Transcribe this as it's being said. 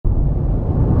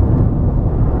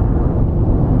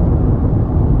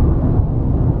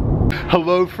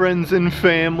Hello friends and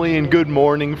family, and good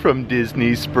morning from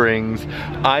Disney Springs.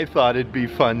 I thought it'd be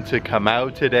fun to come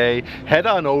out today, head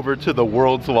on over to the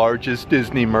world's largest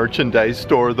Disney merchandise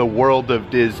store, the World of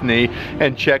Disney,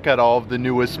 and check out all of the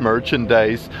newest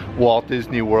merchandise Walt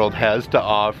Disney World has to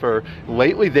offer.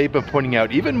 Lately they've been putting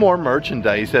out even more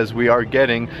merchandise as we are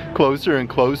getting closer and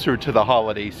closer to the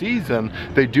holiday season.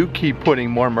 They do keep putting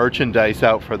more merchandise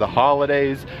out for the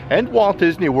holidays, and Walt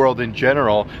Disney World in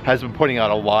general has been putting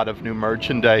out a lot of new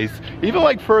merchandise, even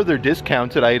like further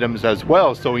discounted items as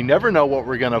well, so we never know what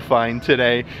we're gonna find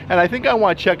today. And I think I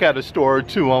want to check out a store or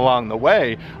two along the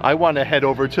way. I want to head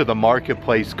over to the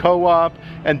Marketplace Co-op,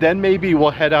 and then maybe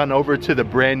we'll head on over to the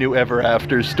brand new Ever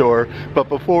After store. But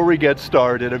before we get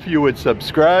started, if you would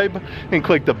subscribe and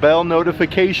click the bell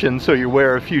notification so you're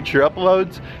aware of future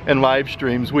uploads and live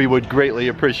streams, we would greatly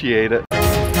appreciate it.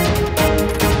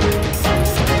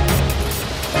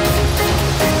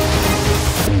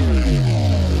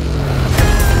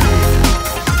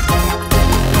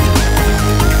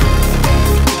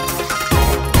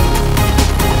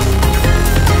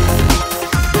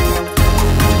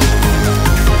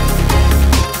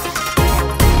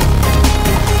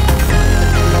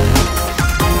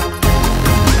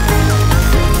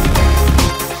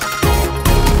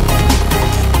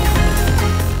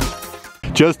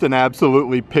 Just an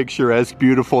absolutely picturesque,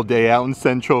 beautiful day out in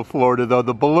Central Florida, though.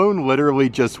 The balloon literally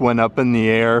just went up in the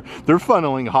air. They're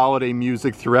funneling holiday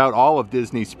music throughout all of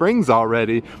Disney Springs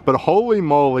already, but holy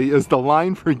moly is the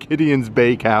line for Gideon's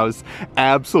Bakehouse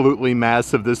absolutely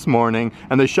massive this morning,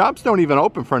 and the shops don't even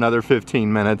open for another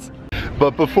 15 minutes.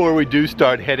 But before we do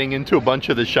start heading into a bunch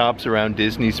of the shops around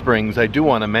Disney Springs, I do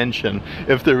want to mention,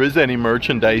 if there is any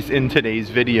merchandise in today's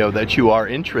video that you are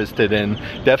interested in,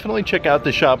 definitely check out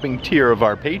the shopping tier of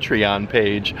our Patreon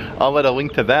page. I'll let a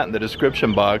link to that in the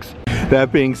description box.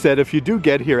 That being said, if you do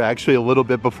get here actually a little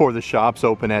bit before the shops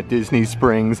open at Disney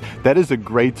Springs, that is a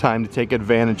great time to take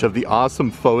advantage of the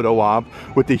awesome photo op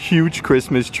with the huge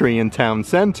Christmas tree in town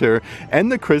center,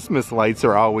 and the Christmas lights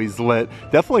are always lit.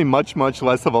 Definitely much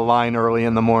less of a line early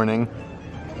in the morning.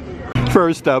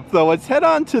 First up though, let's head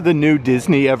on to the new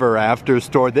Disney Ever After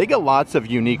store. They got lots of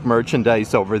unique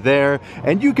merchandise over there,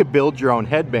 and you could build your own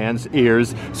headbands,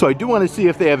 ears, so I do want to see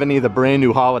if they have any of the brand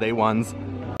new holiday ones.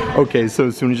 Okay, so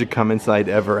as soon as you come inside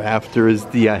Ever After is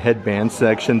the headband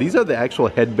section. These are the actual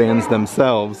headbands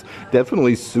themselves.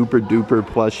 Definitely super duper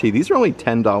plushy. These are only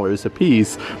 $10 a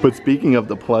piece, but speaking of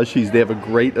the plushies, they have a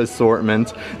great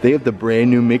assortment. They have the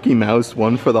brand new Mickey Mouse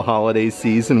one for the holiday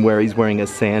season where he's wearing a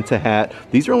Santa hat.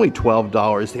 These are only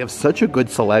 $12. They have such a good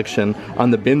selection.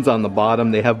 On the bins on the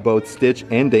bottom, they have both Stitch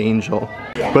and Angel.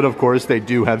 But of course, they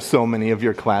do have so many of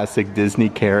your classic Disney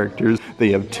characters.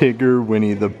 They have Tigger,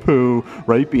 Winnie the Pooh.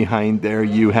 Right behind there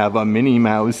you have a Minnie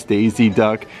Mouse, Daisy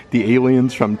Duck, the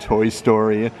aliens from Toy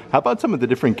Story. How about some of the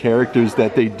different characters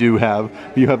that they do have?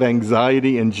 You have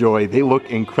Anxiety and Joy. They look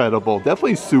incredible.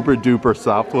 Definitely super duper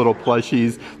soft little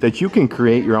plushies that you can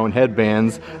create your own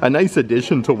headbands. A nice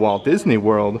addition to Walt Disney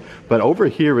World. But over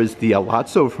here is the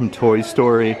Lotso from Toy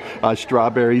Story,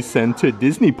 strawberry scented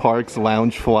Disney Parks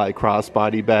Loungefly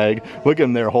crossbody bag. Look at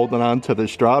them there holding on to the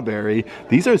strawberry.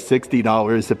 These are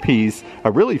 $60 a piece.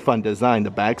 A really fun design.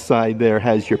 The backside there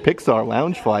has your Pixar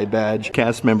Loungefly badge.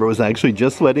 Cast member was actually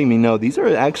just letting me know these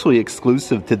are actually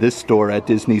exclusive to this store at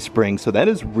Disney Springs, so that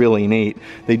is really neat.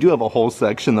 They do have a whole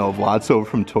section though of Lotso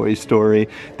from Toy Story.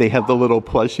 They have the little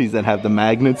plushies that have the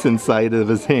magnets inside of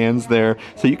his hands there,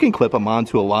 so you can clip them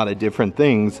onto a lot of different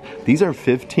things. These are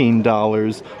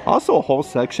 $15. Also a whole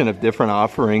section of different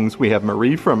offerings. We have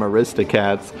Marie from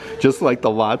Aristocats. Just like the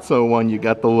Lotso one, you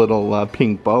got the little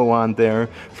pink bow on there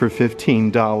for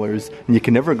 $15. And you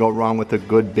can never go wrong with a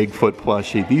good Bigfoot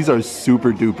plushie. These are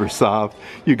super duper soft.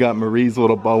 You got Marie's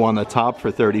little bow on the top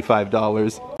for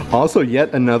 $35. Also,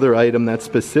 yet another item that's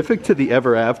specific to the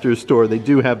Ever After store. They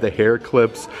do have the hair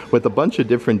clips with a bunch of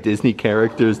different Disney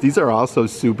characters. These are also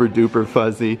super duper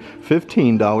fuzzy.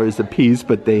 $15 a piece,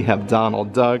 but they have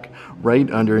Donald Duck. Right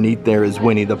underneath there is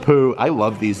Winnie the Pooh. I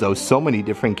love these though. So many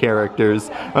different characters.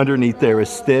 Underneath there is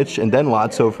Stitch, and then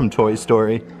Lotso from Toy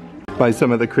Story. By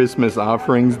some of the Christmas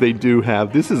offerings they do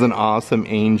have, this is an awesome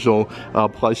Angel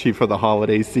plushie for the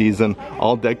holiday season,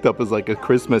 all decked up as like a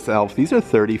Christmas elf. These are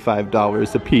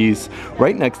 $35 a piece.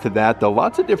 Right next to that though,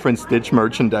 lots of different Stitch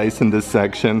merchandise in this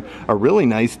section. A really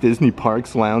nice Disney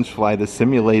Parks Loungefly. The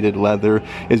simulated leather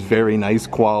is very nice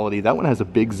quality. That one has a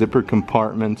big zipper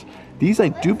compartment. These I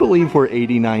do believe were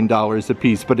 $89 a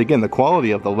piece, but again, the quality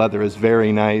of the leather is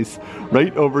very nice.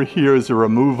 Right over here is a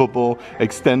removable,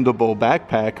 extendable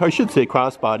backpack, I should say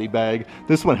crossbody bag.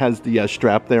 This one has the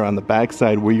strap there on the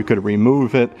backside where you could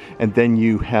remove it, and then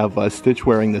you have Stitch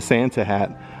wearing the Santa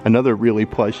hat. Another really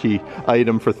plushy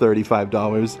item for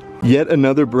 $35. Yet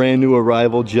another brand new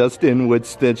arrival just in with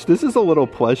Stitch. This is a little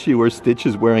plushie where Stitch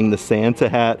is wearing the Santa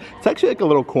hat. It's actually like a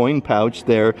little coin pouch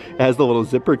there. It has the little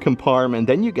zipper compartment.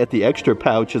 Then you get the extra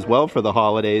pouch as well for the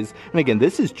holidays. And again,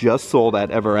 this is just sold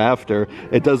at Ever After.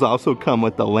 It does also come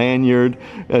with the lanyard.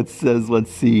 It says,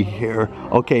 let's see here.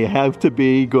 Okay, have to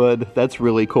be good. That's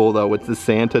really cool though, with the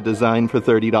Santa design for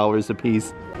 $30 a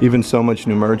piece. Even so much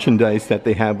new merchandise that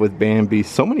they have with Bambi.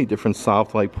 So many different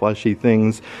soft, like plushy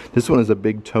things. This one is a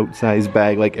big tote size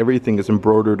bag. Like everything is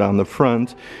embroidered on the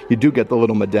front. You do get the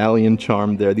little medallion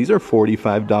charm there. These are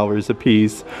 $45 a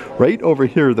piece. Right over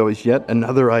here though is yet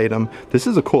another item. This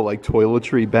is a cool like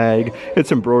toiletry bag.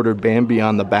 It's embroidered Bambi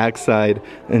on the back side.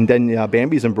 And then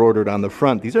Bambi's embroidered on the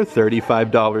front. These are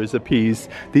 $35 a piece.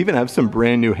 They even have some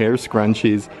brand new hair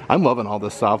scrunchies. I'm loving all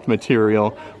the soft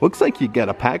material. Looks like you get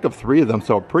a pack of 3 of them,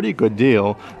 so a pretty good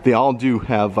deal. They all do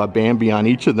have Bambi on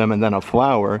each of them and then a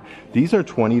flower. These are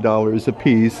 $20 a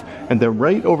piece. And then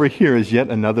right over here is yet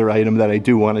another item that I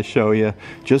do want to show you.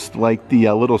 Just like the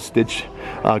little Stitch,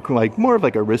 like more of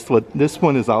like a wristlet. This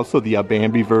one is also the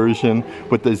Bambi version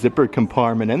with the zipper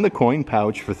compartment and the coin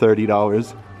pouch for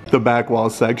 $30. The back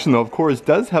wall section, of course,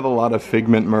 does have a lot of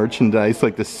Figment merchandise,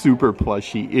 like the super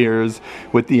plushy ears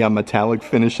with the metallic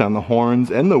finish on the horns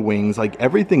and the wings. Like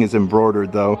everything is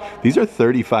embroidered though. These are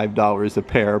 $35 a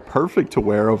pair, perfect to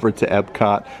wear over to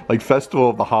Epcot. Like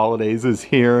Festival of the Holidays is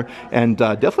here, and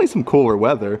definitely some cooler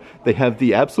weather. They have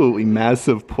the absolutely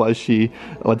massive plushy,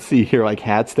 let's see here, like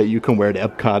hats that you can wear to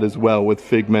Epcot as well with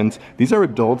Figment. These are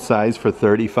adult size for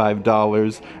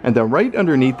 $35. And then right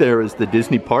underneath there is the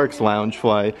Disney Parks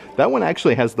Loungefly. That one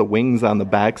actually has the wings on the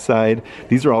backside.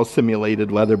 These are all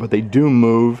simulated leather, but they do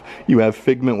move. You have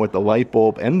Figment with the light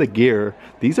bulb and the gear.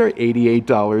 These are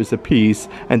 $88 a piece.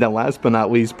 And then last but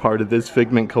not least, part of this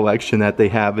Figment collection that they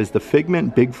have is the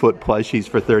Figment Bigfoot plushies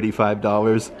for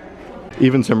 $35.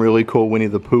 Even some really cool Winnie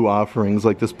the Pooh offerings,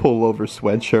 like this pullover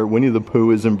sweatshirt. Winnie the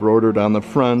Pooh is embroidered on the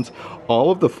front.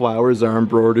 All of the flowers are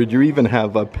embroidered. You even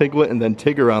have a Piglet and then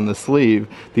Tigger on the sleeve.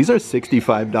 These are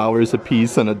 $65 a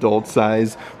piece in adult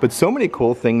size, but so many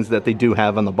cool things that they do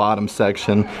have on the bottom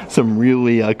section. Some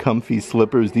really comfy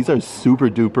slippers. These are super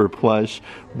duper plush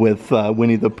with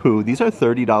Winnie the Pooh. These are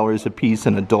 $30 a piece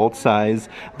in adult size.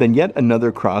 Then yet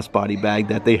another crossbody bag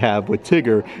that they have with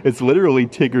Tigger. It's literally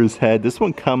Tigger's head. This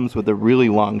one comes with a really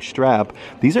long strap.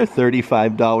 These are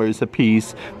 $35 a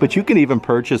piece, but you can even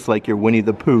purchase like your Winnie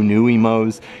the Pooh new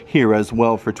emos here as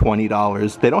well for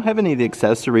 $20. They don't have any of the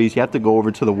accessories. You have to go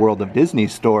over to the World of Disney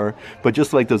store, but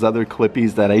just like those other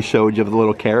Clippies that I showed you of the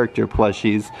little character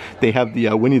plushies, they have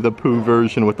the Winnie the Pooh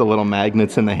version with the little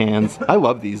magnets in the hands. I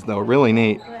love these though, really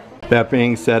neat. That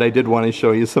being said, I did want to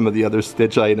show you some of the other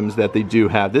Stitch items that they do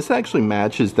have. This actually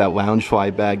matches that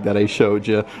Loungefly bag that I showed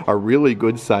you. A really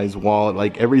good size wallet,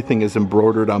 like everything is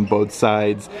embroidered on both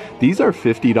sides. These are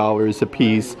 $50 a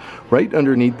piece. Right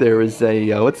underneath there is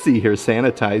a, let's see here,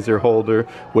 sanitizer holder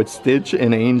with Stitch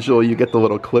and Angel. You get the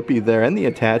little clippy there and the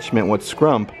attachment with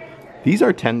Scrump. These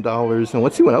are $10, and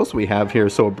let's see what else we have here.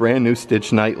 So a brand new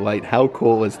Stitch nightlight. How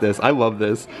cool is this? I love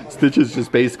this. Stitch is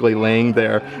just basically laying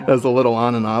there as a little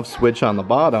on and off switch on the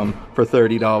bottom for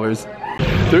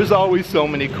 $30. There's always so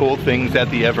many cool things at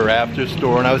the Ever After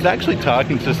store, and I was actually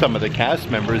talking to some of the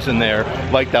cast members in there,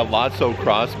 like that Lotso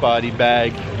crossbody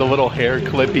bag, the little hair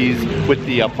clippies with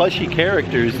the plushy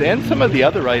characters, and some of the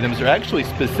other items are actually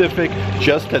specific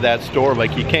just to that store.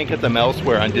 Like you can't get them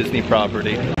elsewhere on Disney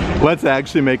property. Let's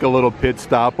actually make a little pit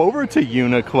stop over to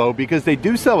Uniqlo because they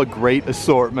do sell a great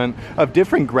assortment of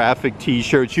different graphic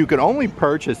t-shirts you can only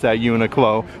purchase at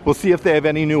Uniqlo. We'll see if they have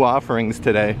any new offerings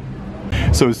today.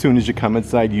 So as soon as you come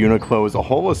inside Uniqlo is a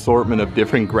whole assortment of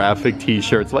different graphic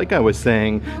t-shirts. Like I was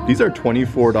saying, these are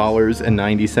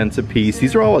 $24.90 a piece.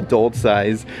 These are all adult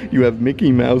size. You have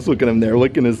Mickey Mouse, look at him there,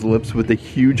 licking his lips with a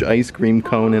huge ice cream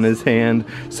cone in his hand.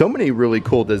 So many really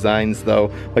cool designs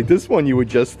though. Like this one you would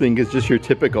just think is just your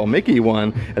typical Mickey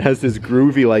one. It has this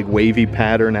groovy like wavy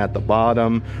pattern at the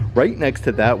bottom. Right next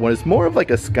to that one is more of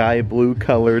like a sky blue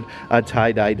colored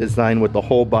tie-dye design with the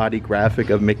whole body graphic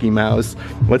of Mickey Mouse.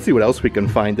 Let's see what else we can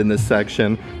find in this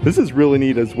section. This is really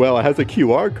neat as well. It has a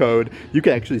QR code. You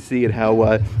can actually see it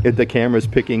how the camera's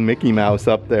picking Mickey Mouse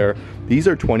up there. These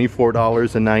are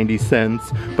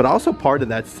 $24.90, but also part of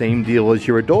that same deal is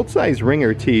your adult size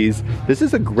ringer tees. This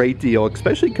is a great deal,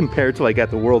 especially compared to like at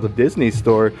the World of Disney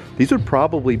store. These would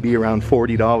probably be around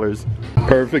 $40.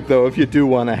 Perfect though if you do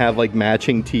want to have like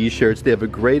matching t-shirts. They have a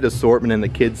great assortment in the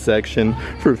kids section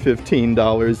for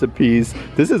 $15 a piece.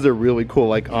 This is a really cool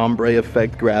like ombre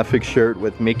effect graphic shirt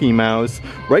with Mickey Mouse.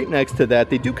 Right next to that,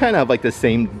 they do kind of have like the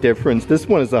same difference. This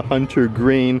one is a hunter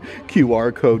green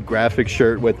QR code graphic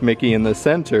shirt with Mickey in the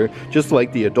center, just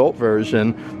like the adult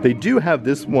version. They do have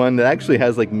this one that actually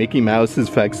has like Mickey Mouse's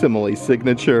facsimile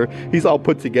signature. He's all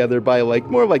put together by like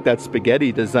more like that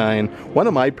spaghetti design. One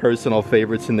of my personal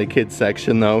favorites in the kids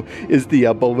section though is the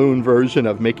balloon version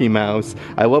of Mickey Mouse.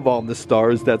 I love all the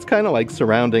stars that's kind of like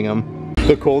surrounding him.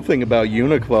 The cool thing about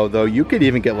Uniqlo though, you could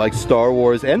even get like Star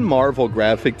Wars and Marvel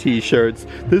graphic t-shirts.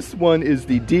 This one is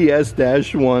the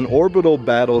DS-1 Orbital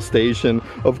Battle Station.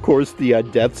 Of course the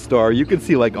Death Star. You can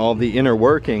see like all the inner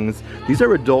workings. These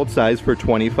are adult size for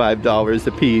 $25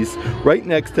 a piece. Right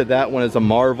next to that one is a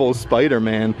Marvel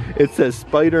Spider-Man. It says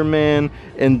Spider-Man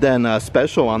and then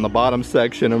special on the bottom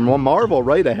section, and Marvel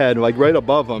right ahead, like right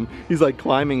above him. He's like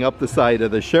climbing up the side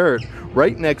of the shirt.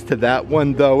 Right next to that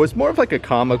one though is more of like a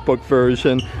comic book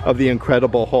version of the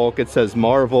Incredible Hulk. It says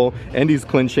Marvel and he's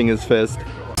clenching his fist.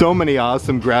 So many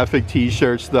awesome graphic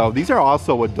t-shirts though. These are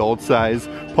also adult size,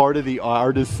 part of the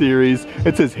artist series.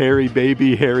 It says Harry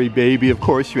Baby, Harry Baby. Of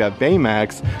course you have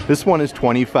Baymax. This one is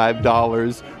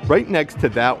 $25. Right next to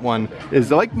that one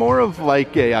is like more of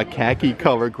like a khaki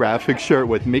color graphic shirt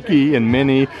with Mickey and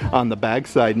Minnie on the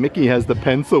backside. Mickey has the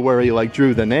pencil where he like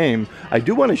drew the name. I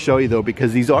do want to show you though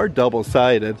because these are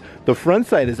double-sided. The front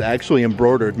side is actually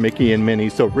embroidered Mickey and Minnie,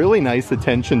 so really nice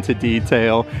attention to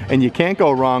detail, and you can't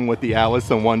go wrong with the Alice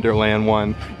in Wonderland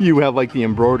one. You have like the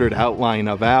embroidered outline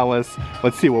of Alice.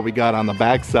 Let's see what we got on the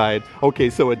back side. Okay,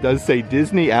 so it does say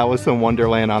Disney Alice in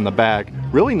Wonderland on the back.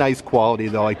 Really nice quality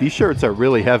though, like these shirts are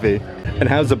really heavy. And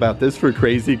how's about this for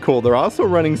crazy cool? They're also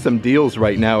running some deals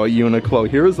right now at Uniqlo.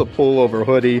 Here is a pullover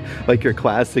hoodie, like your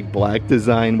classic black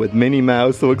design with Minnie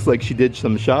Mouse. It looks like she did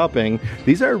some shopping.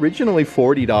 These are originally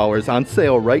 $40, on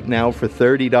sale right now for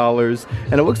 $30.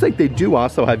 And it looks like they do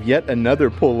also have yet another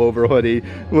pullover hoodie.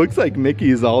 It looks like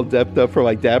Mickey's all decked up for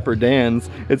like Dapper Dan's.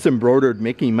 It's embroidered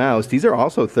Mickey Mouse. These are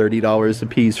also $30 a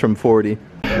piece from $40.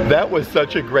 That was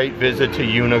such a great visit to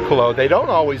Uniqlo. They don't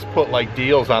always put like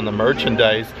deals on the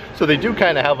merchandise, so they do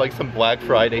kind of have like some Black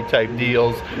Friday type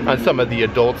deals on some of the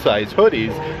adult size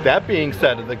hoodies. That being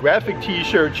said, the graphic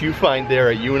t-shirts you find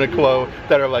there at Uniqlo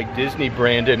that are like Disney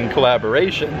branded in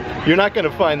collaboration, you're not going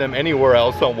to find them anywhere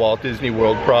else on Walt Disney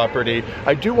World property.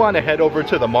 I do want to head over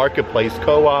to the Marketplace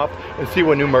Co-op and see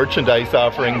what new merchandise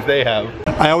offerings they have.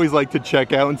 I always like to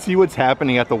check out and see what's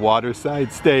happening at the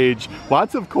waterside stage.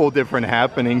 Lots of cool different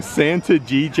happenings. Santa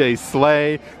DJ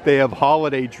Sleigh. They have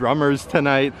holiday drummers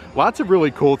tonight. Lots of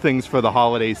really cool things for the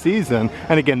holiday season.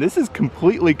 And again, this is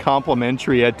completely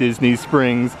complimentary at Disney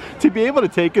Springs to be able to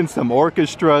take in some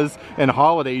orchestras and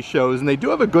holiday shows. And they do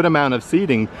have a good amount of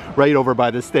seating right over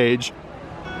by the stage.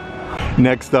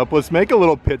 Next up, let's make a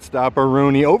little pit stop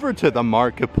Rooney over to the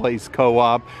Marketplace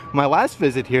Co-op. My last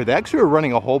visit here, they actually were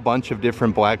running a whole bunch of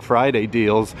different Black Friday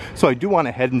deals, so I do want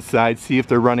to head inside, see if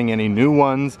they're running any new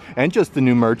ones, and just the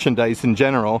new merchandise in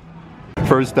general.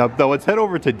 First up though, let's head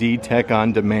over to D-Tech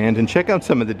On Demand and check out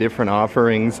some of the different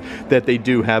offerings that they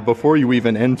do have before you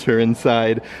even enter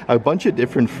inside. A bunch of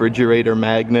different refrigerator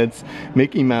magnets,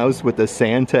 Mickey Mouse with the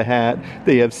Santa hat.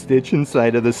 They have Stitch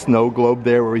inside of the snow globe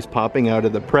there where he's popping out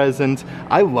of the present.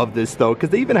 I love this though because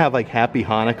they even have like Happy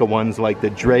Hanukkah ones like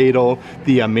the dreidel,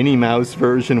 the Minnie Mouse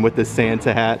version with the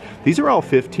Santa hat. These are all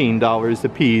 $15 a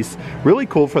piece. Really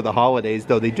cool for the holidays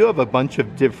though. They do have a bunch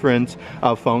of different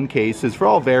phone cases for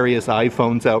all various iPhones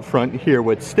out front here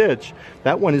with Stitch.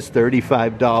 That one is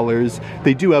 $35.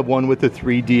 They do have one with a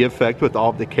 3D effect with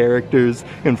all the characters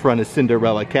in front of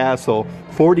Cinderella Castle.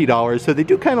 $40, so they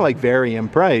do kind of like vary in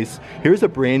price. Here's a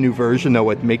brand new version though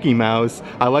with Mickey Mouse.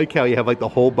 I like how you have like the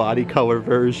whole body color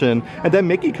version and then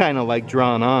Mickey kind of like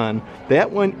drawn on.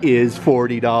 That one is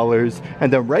 $40.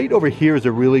 And then right over here is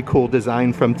a really cool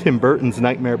design from Tim Burton's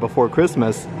Nightmare Before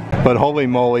Christmas. But holy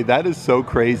moly, that is so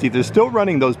crazy. They're still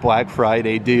running those Black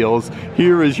Friday deals.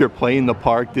 Here is your Play in the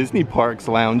Park Disney Parks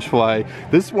Loungefly.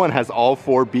 This one has all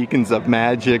 4 beacons of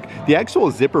magic. The actual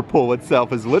zipper pull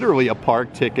itself is literally a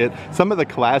park ticket. Some of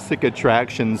the classic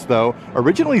attractions though,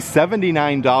 originally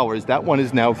 $79. That one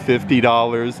is now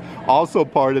 $50. Also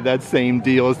part of that same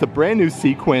deal is the brand new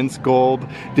Sequence Gold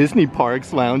Disney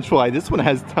Parks Loungefly. This one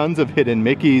has tons of hidden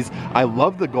Mickeys. I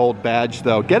love the gold badge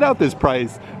though. Get out this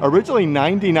price. Originally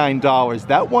 $99.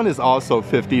 That one is also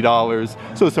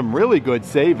 $50. So some really good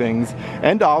savings.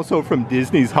 And also from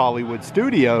Disney's Hollywood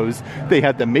Studios, they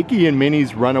had the Mickey and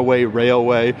Minnie's Runaway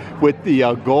Railway with the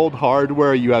gold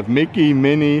hardware. You have Mickey,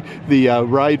 Minnie, the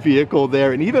ride vehicle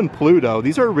there, and even Pluto.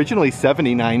 These are originally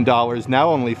 $79, now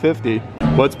only $50.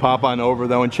 Let's pop on over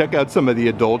though and check out some of the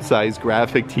adult size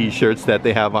graphic t-shirts that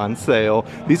they have on sale.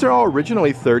 These are all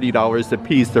originally $30 a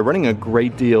piece. They're running a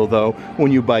great deal though.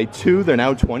 When you buy two, they're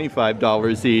now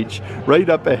 $25 each. Right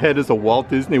up ahead is a Walt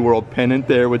Disney World pennant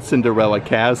there with Cinderella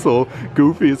Castle.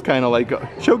 Goofy is kind of like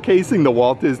showcasing the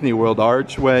Walt Disney World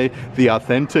archway, the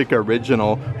authentic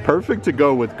original. Perfect to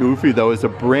go with Goofy though is a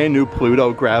brand new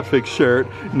Pluto graphic shirt,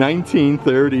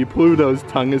 1930. Pluto's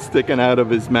tongue is sticking out of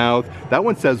his mouth. That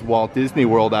one says Walt Disney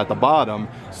World at the bottom.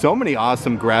 So many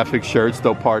awesome graphic shirts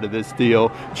though part of this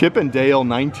deal. Chip and Dale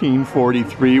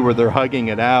 1943 where they're hugging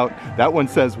it out. That one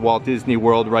says Walt Disney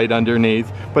World right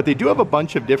underneath. But they do have a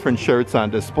bunch of different shirts on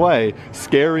display.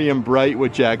 Scary and Bright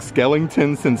with Jack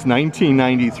Skellington since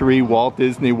 1993 Walt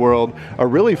Disney World. A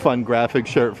really fun graphic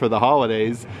shirt for the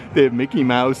holidays. They have Mickey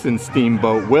Mouse and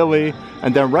Steamboat Willie.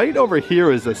 And then right over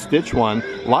here is a Stitch one.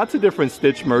 Lots of different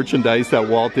Stitch merchandise at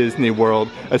Walt Disney World.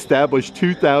 Established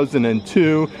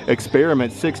 2002,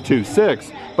 Experiment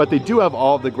 626. But they do have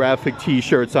all of the graphic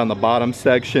t-shirts on the bottom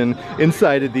section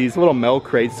inside of these little mail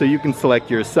crates so you can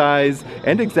select your size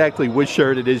and exactly which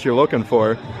shirt it is you're looking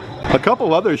for. A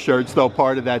couple other shirts though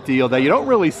part of that deal that you don't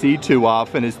really see too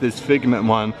often is this Figment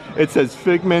one. It says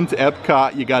Figment,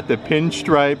 Epcot, you got the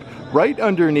pinstripe. Right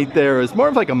underneath there is more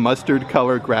of like a mustard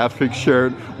color graphic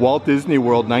shirt, Walt Disney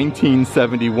World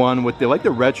 1971 with the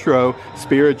retro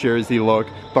Spirit jersey look.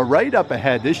 But right up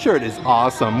ahead, this shirt is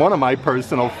awesome. One of my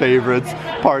personal favorites,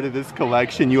 part of this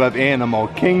collection. You have Animal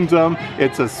Kingdom,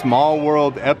 It's a Small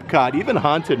World, Epcot, even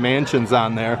Haunted Mansion's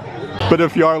on there. But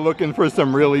if you are looking for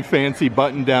some really fancy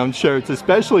button-down shirts,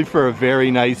 especially for a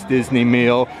very nice Disney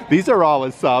meal, these are all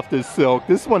as soft as silk.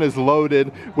 This one is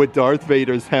loaded with Darth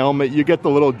Vader's helmet. You get the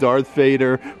little Darth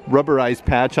Vader rubberized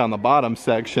patch on the bottom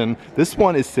section. This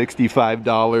one is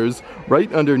 $65.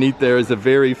 Right underneath there is a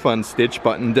very fun Stitch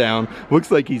button-down. Looks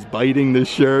like he's biting the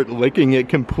shirt, licking it,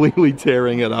 completely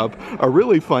tearing it up. A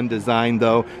really fun design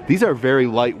though. These are very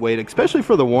lightweight, especially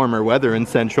for the warmer weather in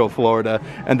Central Florida.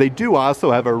 And they do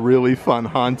also have a really fun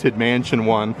Haunted Mansion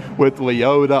one with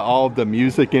Leota, all of the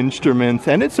music instruments,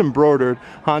 and it's embroidered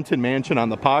Haunted Mansion on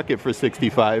the pocket for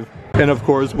 $65. And of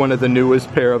course, one of the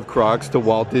newest pair of Crocs to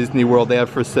Walt Disney World they have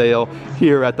for sale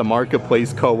here at the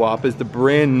Marketplace Co-op is the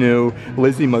brand new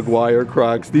Lizzie McGuire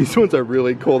Crocs. These ones are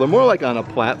really cool. They're more like on a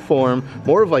platform,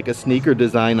 more of like a sneaker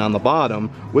design on the bottom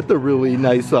with the really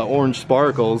nice orange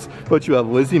sparkles. But you have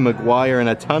Lizzie McGuire and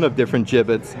a ton of different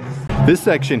gibbets. This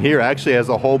section here actually has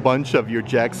a whole bunch of your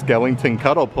Jack Skellington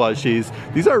Cuddle plushies.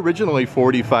 These are originally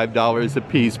 $45 a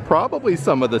piece, probably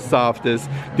some of the softest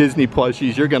Disney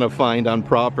plushies you're gonna find on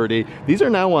property. These are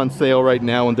now on sale right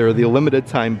now and they're the limited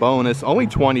time bonus, only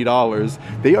 $20.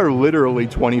 They are literally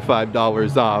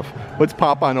 $25 off. Let's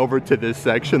pop on over to this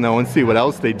section though and see what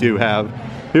else they do have.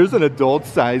 Here's an adult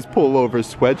size pullover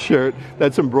sweatshirt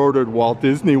that's embroidered Walt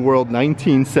Disney World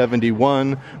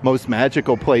 1971, most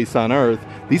magical place on earth.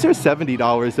 These are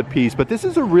 $70 a piece, but this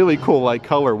is a really cool like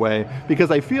colorway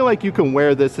because I feel like you can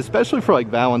wear this especially for like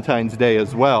Valentine's Day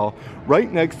as well. Right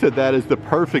next to that is the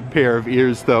perfect pair of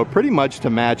ears though, pretty much to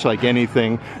match like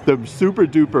anything. The super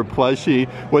duper plushie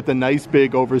with the nice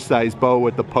big oversized bow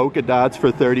with the polka dots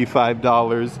for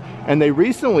 $35. And they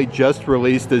recently just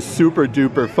released this super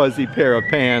duper fuzzy pair of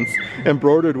pants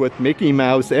embroidered with Mickey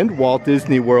Mouse and Walt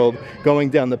Disney World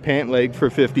going down the pant leg for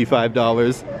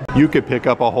 $55. You could pick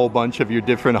up a whole bunch of your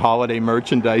different holiday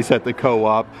merchandise at the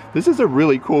Co-op. This is a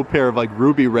really cool pair of like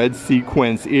ruby red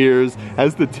sequins ears,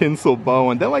 has the tinsel bow,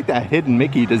 and then like that hidden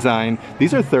Mickey design.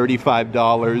 These are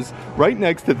 $35. Right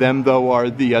next to them though are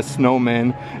the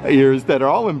snowman ears that are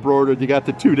all embroidered. You got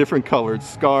the two different colored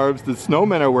scarves. The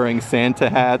snowmen are wearing Santa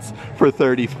hats for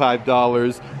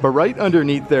 $35. But right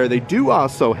underneath there they do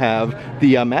also have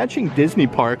the matching Disney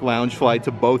Park lounge fly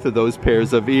to both of those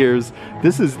pairs of ears.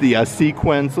 This is the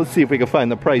sequence. Let's see if we can find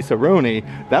the price of Rooney.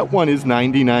 That one is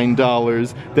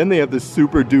 $99. Then they have the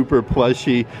super duper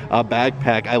plushy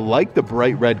backpack. I like the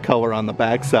bright red color on the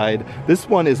backside. This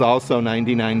one is also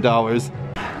 $99.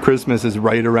 Christmas is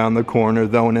right around the corner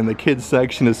though, and in the kids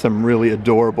section is some really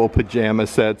adorable pajama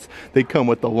sets. They come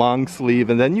with the long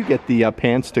sleeve and then you get the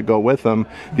pants to go with them.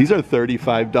 These are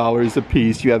 $35 a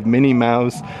piece. You have Minnie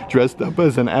Mouse dressed up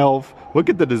as an elf, Look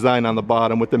at the design on the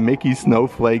bottom with the Mickey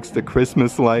snowflakes, the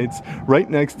Christmas lights. Right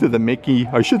next to the Mickey,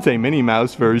 or I should say Minnie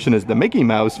Mouse version, is the Mickey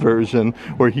Mouse version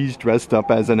where he's dressed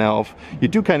up as an elf. You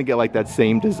do kind of get like that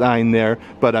same design there,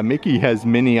 but Mickey has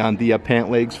Minnie on the pant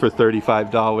legs for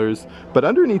 $35. But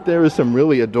underneath there is some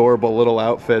really adorable little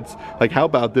outfits. Like how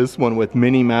about this one with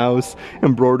Minnie Mouse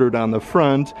embroidered on the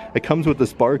front. It comes with the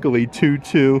sparkly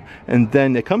tutu, and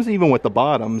then it comes even with the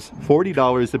bottoms.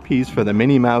 $40 a piece for the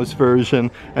Minnie Mouse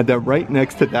version, and then right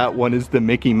next to that one is the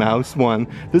Mickey Mouse one.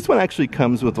 This one actually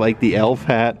comes with like the elf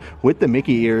hat with the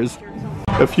Mickey ears.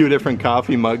 A few different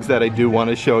coffee mugs that I do want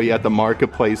to show you at the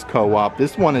Marketplace Co-op.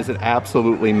 This one is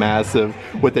absolutely massive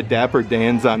with the Dapper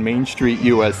Dans on Main Street,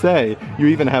 USA. You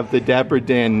even have the Dapper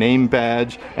Dan name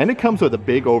badge, and it comes with a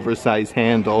big oversized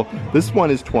handle. This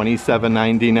one is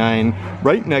 $27.99.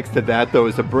 Right next to that though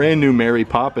is a brand new Mary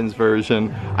Poppins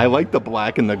version. I like the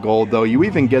black and the gold though. You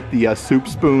even get the soup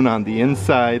spoon on the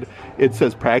inside. It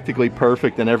says practically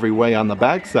perfect in every way on the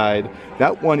back side.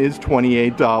 That one is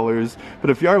 $28. But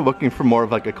if you are looking for more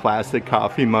of like a classic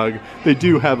coffee mug, they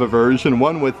do have a version,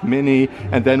 one with Minnie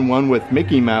and then one with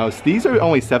Mickey Mouse. These are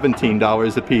only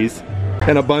 $17 a piece.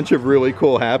 And a bunch of really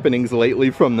cool happenings lately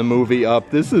from the movie Up.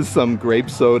 This is some grape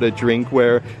soda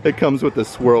drinkware. It comes with a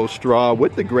swirl straw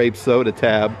with the grape soda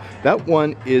tab. That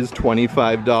one is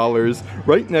 $25.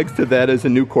 Right next to that is a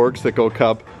new corksicle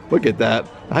cup. Look at that.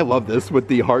 I love this with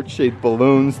the heart-shaped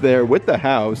balloons there with the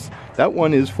house. That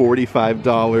one is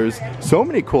 $45. So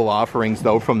many cool offerings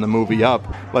though from the movie Up.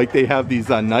 Like they have these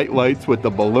night lights with the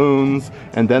balloons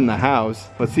and then the house.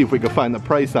 Let's see if we can find the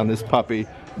price on this puppy.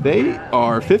 They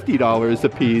are $50 a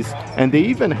piece, and they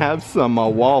even have some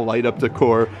wall light up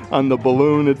decor. On the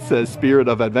balloon it says Spirit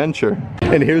of Adventure.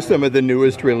 And here's some of the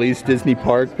newest released Disney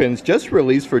park pins just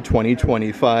released for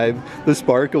 2025. The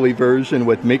sparkly version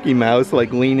with Mickey Mouse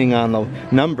like leaning on the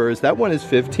numbers, that one is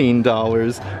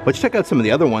 $15. Let's check out some of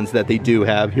the other ones that they do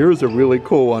have. Here's a really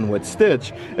cool one with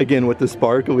Stitch, again with the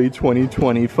sparkly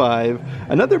 2025.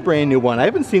 Another brand new one, I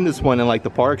haven't seen this one in like the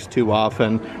parks too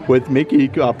often, with Mickey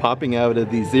popping out of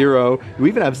the Zero. You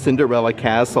even have Cinderella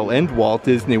Castle and Walt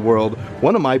Disney World.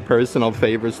 One of my personal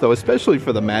favorites though, especially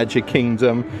for the Magic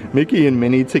Kingdom. Mickey and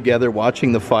Minnie together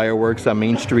watching the fireworks on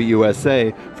Main Street,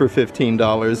 USA for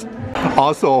 $15.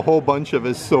 Also a whole bunch of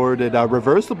assorted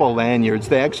reversible lanyards.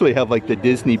 They actually have like the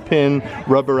Disney pin,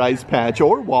 rubberized patch,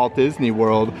 or Walt Disney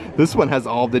World. This one has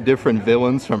all the different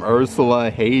villains from Ursula,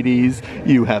 Hades,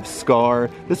 you have Scar.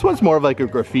 This one's more of like a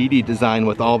graffiti design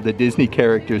with all of the Disney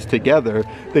characters together.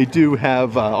 They do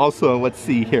have also, let's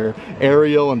see here,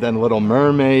 Ariel and then Little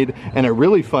Mermaid, and a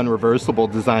really fun reversible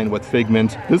design with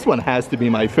Figment. This one has to be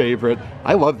my favorite.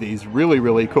 I love these, really,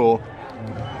 really cool.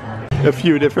 A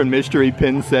few different mystery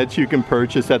pin sets you can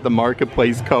purchase at the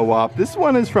Marketplace Co-op. This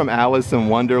one is from Alice in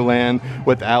Wonderland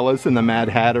with Alice and the Mad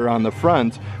Hatter on the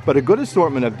front, but a good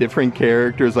assortment of different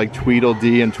characters like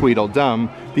Tweedledee and Tweedledum.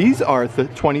 These are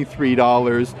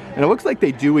 $23, and it looks like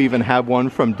they do even have one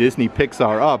from Disney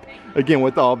Pixar Up. Again,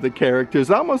 with all of the characters,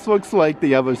 it almost looks like they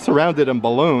have it surrounded in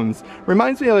balloons.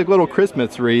 Reminds me of like little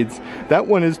Christmas wreaths. That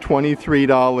one is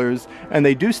 $23, and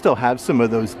they do still have some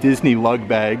of those Disney lug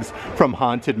bags from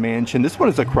Haunted Mansion. This one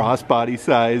is a crossbody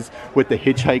size with the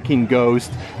hitchhiking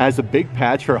ghost. Has a big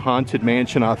patch for Haunted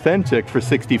Mansion Authentic for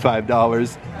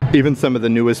 $65. Even some of the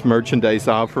newest merchandise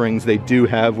offerings they do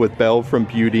have with Belle from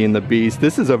Beauty and the Beast.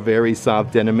 This is a very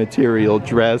soft denim material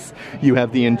dress. You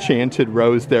have the enchanted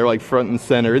rose there like front and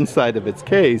center inside of its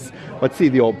case. Let's see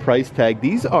the old price tag.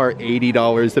 These are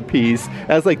 $80 a piece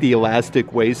as like the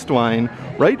elastic waistline.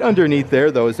 Right underneath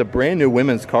there though is a brand new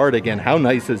women's cardigan. How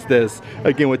nice is this?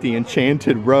 Again with the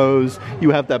enchanted rose.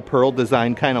 You have that pearl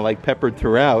design kind of like peppered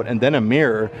throughout, and then a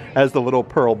mirror as the little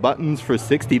pearl buttons for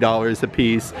 $60 a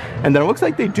piece. And then it looks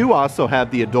like they do also have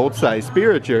the adult size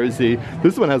Spirit jersey.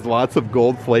 This one has lots of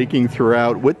gold flaking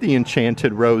throughout with the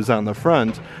enchanted rose on the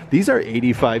front. These are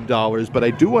 $85, but I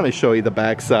do want to show you the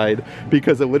backside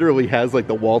because it literally has like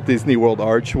the Walt Disney World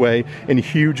archway in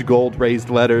huge gold raised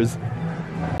letters.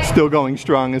 Still going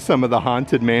strong is some of the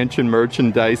Haunted Mansion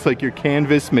merchandise, like your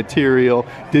canvas material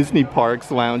Disney Parks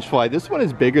Loungefly. This one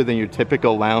is bigger than your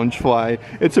typical Loungefly.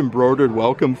 It's embroidered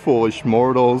Welcome Foolish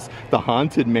Mortals, the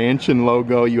Haunted Mansion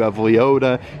logo. You have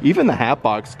Leota, even the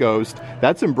Hatbox Ghost.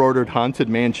 That's embroidered Haunted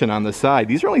Mansion on the side.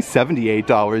 These are only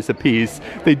 $78 a piece.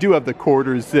 They do have the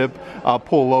quarter zip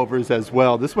pullovers as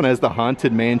well. This one has the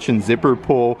Haunted Mansion zipper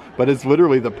pull, but it's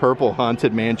literally the purple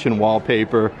Haunted Mansion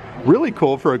wallpaper. Really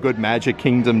cool for a good Magic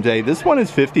Kingdom day. This one is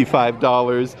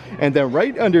 $55, and then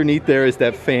right underneath there is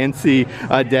that fancy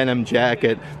denim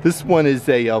jacket. This one is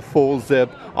a full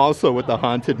zip, also with the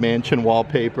Haunted Mansion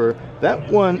wallpaper.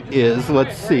 That one is,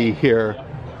 let's see here,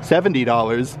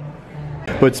 $70.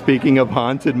 But speaking of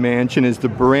Haunted Mansion is the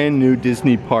brand new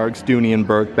Disney Parks Dooney and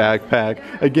Burke backpack.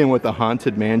 Again with the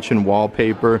Haunted Mansion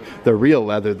wallpaper. The real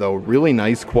leather though, really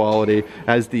nice quality.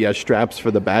 As the straps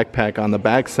for the backpack on the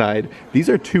backside. These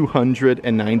are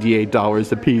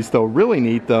 $298 a piece though. Really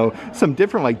neat though. Some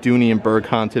different like Dooney and Burke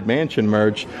Haunted Mansion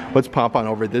merch. Let's pop on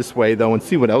over this way though and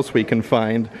see what else we can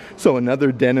find. So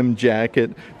another denim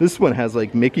jacket. This one has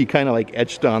like Mickey kind of like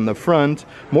etched on the front.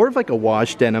 More of like a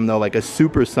wash denim though, like a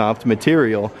super soft material.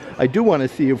 I do want to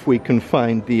see if we can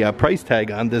find the price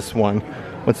tag on this one.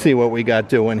 Let's see what we got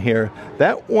doing here.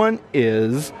 That one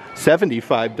is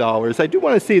 $75. I do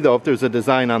want to see though if there's a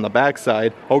design on the back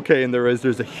side. Okay, and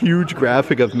there's a huge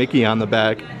graphic of Mickey on the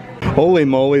back. Holy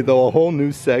moly though, a whole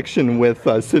new section with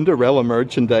Cinderella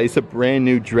merchandise, a brand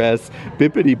new dress,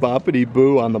 bippity boppity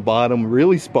boo on the bottom,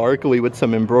 really sparkly with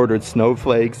some embroidered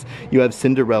snowflakes. You have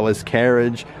Cinderella's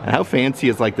carriage, and how fancy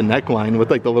is like the neckline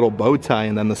with like the little bow tie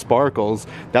and then the sparkles.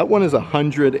 That one is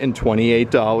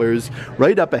 $128.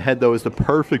 Right up ahead though is the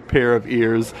perfect pair of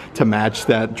ears to match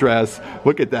that dress.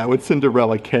 Look at that with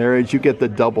Cinderella carriage. You get the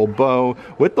double bow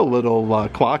with the little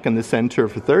clock in the center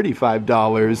for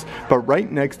 $35, but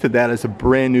right next to that is a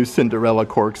brand new Cinderella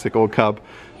corksicle cup.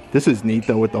 This is neat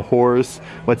though with the horse.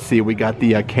 Let's see, we got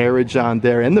the carriage on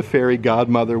there and the fairy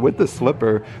godmother with the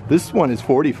slipper. This one is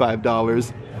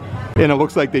 $45. And it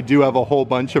looks like they do have a whole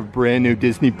bunch of brand new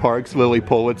Disney Parks Lily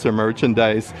Pulitzer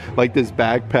merchandise, like this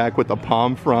backpack with the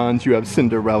palm fronds. You have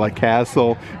Cinderella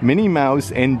Castle, Minnie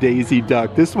Mouse, and Daisy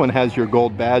Duck. This one has your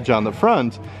gold badge on the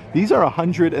front. These are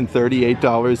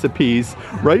 $138 a piece.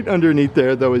 Right underneath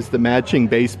there though is the matching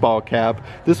baseball cap.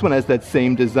 This one has that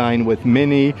same design with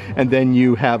Minnie, and then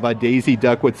you have a Daisy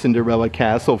Duck with Cinderella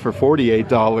Castle for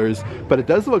 $48. But it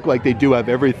does look like they do have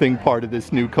everything part of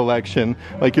this new collection,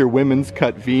 like your women's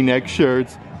cut V-neck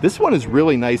shirts. This one is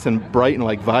really nice and bright and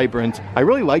like vibrant. I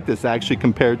really like this actually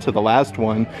compared to the last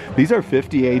one. These are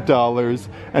 $58.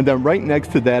 And then right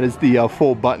next to that is the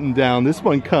full button down. This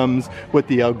one comes with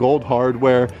the gold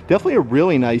hardware. Definitely a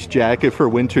really nice jacket for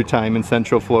wintertime in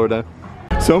Central Florida.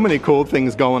 So many cool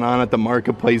things going on at the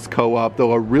Marketplace Co-op,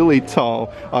 though. A really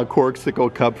tall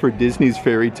corksicle cup for Disney's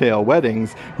fairy tale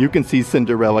weddings. You can see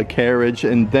Cinderella carriage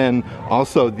and then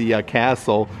also the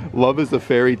castle. Love is a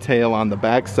fairy tale on the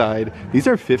backside. These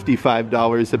are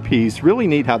 $55 a piece. Really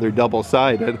neat how they're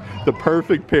double-sided. The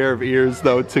perfect pair of ears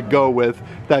though to go with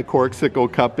that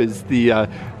corksicle cup is the,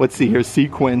 let's see here,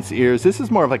 sequence ears. This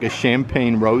is more of like a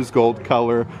champagne rose gold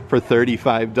color for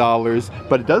 $35.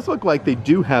 But it does look like they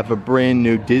do have a brand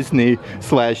new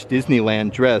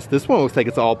Disney/Disneyland dress. This one looks like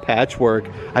it's all patchwork.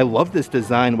 I love this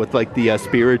design with like the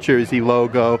Spirit Jersey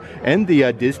logo and the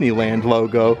Disneyland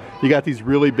logo. You got these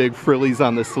really big frillies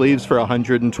on the sleeves for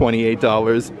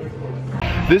 $128.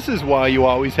 This is why you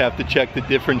always have to check the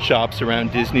different shops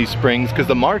around Disney Springs, because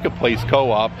the Marketplace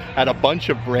Co-op had a bunch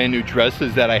of brand new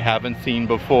dresses that I haven't seen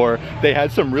before. They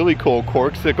had some really cool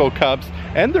corksicle cups,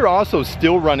 and they're also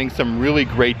still running some really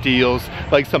great deals,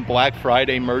 like some Black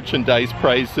Friday merchandise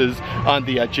prices on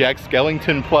the Jack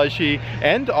Skellington plushie,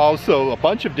 and also a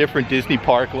bunch of different Disney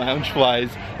Park Loungeflies.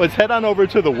 Let's head on over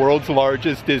to the world's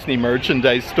largest Disney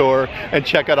merchandise store and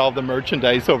check out all the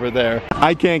merchandise over there.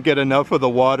 I can't get enough of the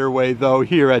waterway though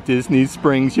here at Disney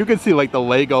Springs. You can see like the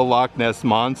Lego Loch Ness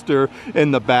Monster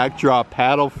in the backdrop,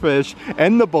 paddlefish,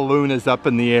 and the balloon is up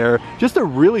in the air. Just a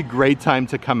really great time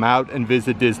to come out and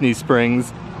visit Disney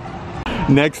Springs.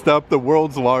 Next up, the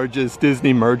world's largest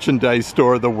Disney merchandise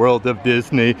store, the World of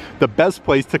Disney. The best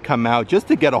place to come out just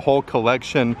to get a whole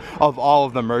collection of all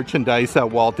of the merchandise at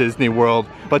Walt Disney World.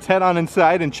 Let's head on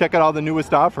inside and check out all the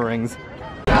newest offerings.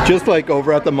 Just like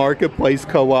over at the Marketplace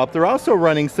Co-op, they're also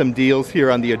running some deals here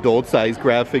on the adult size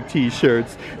graphic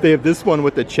t-shirts. They have this one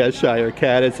with the Cheshire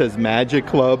Cat. It says Magic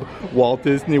Club, Walt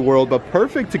Disney World, but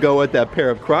perfect to go with that pair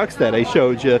of Crocs that I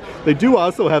showed you. They do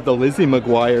also have the Lizzie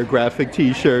McGuire graphic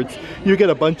t-shirts. You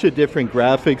get a bunch of different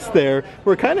graphics there.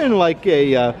 We're kind of in like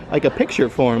a picture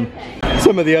form.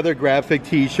 Some of the other graphic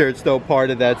t-shirts though, part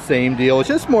of that same deal. It's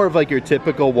just more of like your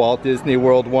typical Walt Disney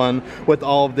World one with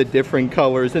all of the different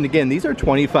colors. And again, these are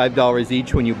 $25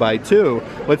 each when you buy two.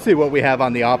 Let's see what we have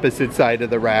on the opposite side of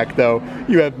the rack though.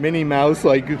 You have Minnie Mouse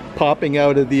like popping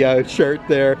out of the shirt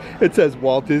there. It says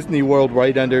Walt Disney World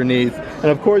right underneath. And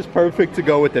of course, perfect to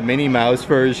go with the Minnie Mouse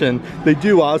version. They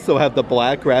do also have the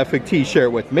black graphic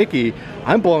t-shirt with Mickey.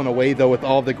 I'm blown away though with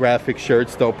all the graphic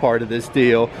shirts though, part of this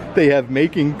deal. They have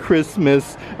Making Christmas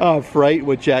Christmas Fright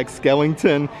with Jack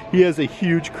Skellington. He has a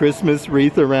huge Christmas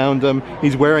wreath around him.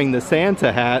 He's wearing the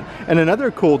Santa hat. And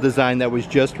another cool design that was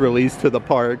just released to the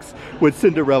parks with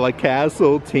Cinderella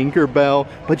Castle, Tinkerbell,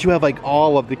 but you have like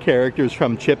all of the characters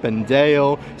from Chip and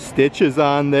Dale, Stitch is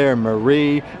on there,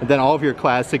 Marie, and then all of your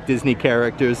classic Disney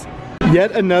characters.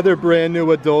 Yet another brand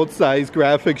new adult size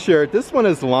graphic shirt. This one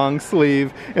is long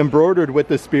sleeve, embroidered with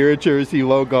the Spirit Jersey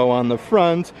logo on the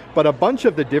front, but a bunch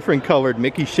of the different colored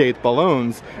Mickey shaped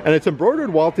balloons, and it's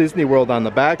embroidered Walt Disney World on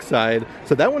the back side,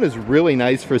 so that one is really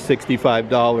nice for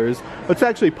 $65. Let's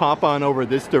actually pop on over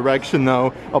this direction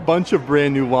though. A bunch of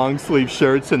brand new long sleeve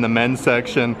shirts in the men's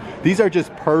section. These are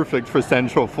just perfect for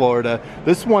Central Florida.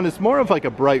 This one is more of like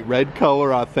a bright red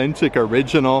color, authentic,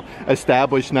 original,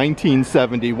 established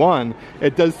 1971.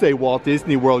 It does say Walt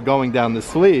Disney World going down the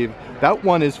sleeve. That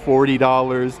one is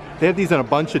 $40. They have these in a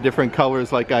bunch of different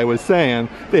colors like I was saying.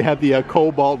 They have the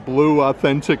cobalt blue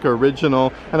authentic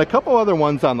original and a couple other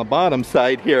ones on the bottom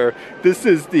side here. This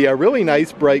is the really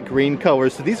nice bright green color.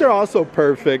 So these are also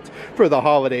perfect for the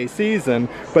holiday season,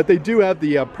 but they do have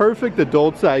the perfect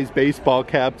adult size baseball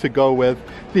cap to go with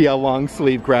the long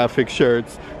sleeve graphic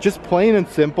shirts. Just plain and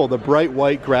simple, the bright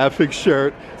white graphic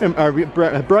shirt, and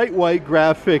bright white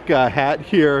graphic hat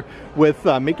here with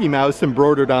Mickey Mouse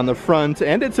embroidered on the front,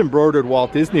 and it's embroidered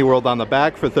Walt Disney World on the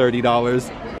back for $30.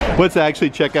 Let's actually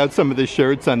check out some of the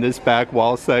shirts on this back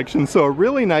wall section. So a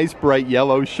really nice bright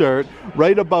yellow shirt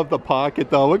right above the pocket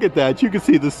though. Look at that. You can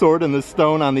see the sword and the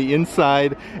stone on the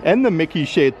inside and the Mickey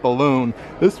shaped balloon.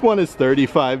 This one is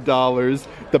 $35.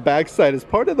 The back side is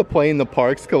part of the Play in the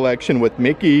Parks collection with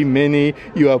Mickey, Minnie,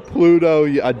 you have Pluto,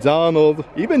 Donald,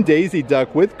 even Daisy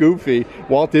Duck with Goofy,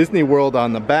 Walt Disney World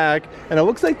on the back. And it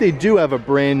looks like they do have a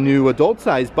brand new adult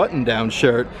size button down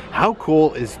shirt. How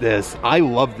cool is this? I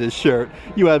love this shirt.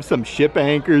 You have some ship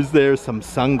anchors there, some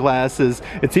sunglasses.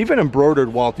 It's even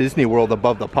embroidered Walt Disney World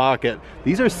above the pocket.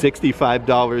 These are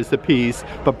 $65 a piece,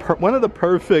 but one of the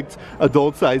perfect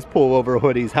adult size pullover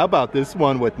hoodies. How about this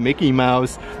one with Mickey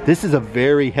Mouse? This is a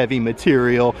very heavy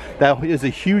material. That is a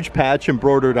huge patch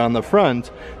embroidered on the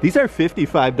front. These are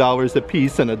 $55 a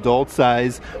piece in adult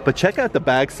size, but check out the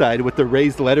back side with the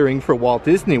raised lettering for Walt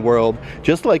Disney World,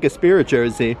 just like a Spirit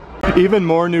jersey. Even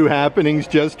more new happenings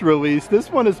just released.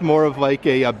 This one is more of like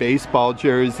a baseball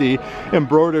jersey,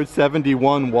 embroidered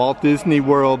 71 Walt Disney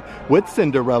World with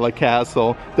Cinderella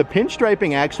Castle. The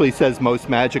pinstriping actually says most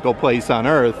magical place on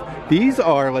earth. These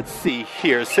are, let's see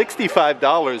here,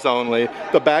 $65 only.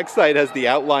 The backside has the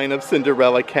outline of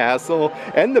Cinderella Castle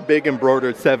and the big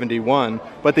embroidered 71.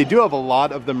 But they do have a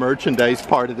lot of the merchandise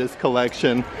part of this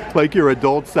collection, like your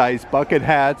adult size bucket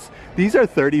hats. These are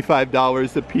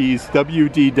 $35 a piece.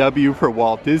 WDW for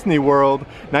Walt Disney World,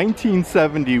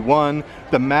 1971.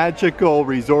 The magical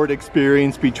resort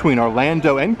experience between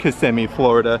Orlando and Kissimmee,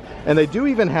 Florida. And they do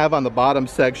even have on the bottom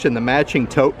section the matching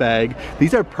tote bag.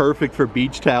 These are perfect for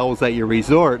beach towels at your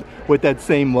resort. With that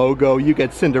same logo, you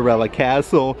get Cinderella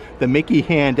Castle, the Mickey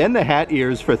hand, and the hat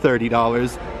ears for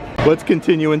 $30. Let's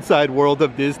continue inside World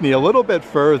of Disney a little bit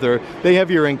further. They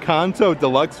have your Encanto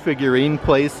deluxe figurine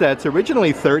play sets,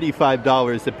 originally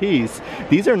 $35 a piece.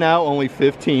 These are now only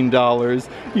 $15.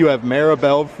 You have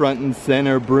Maribel front and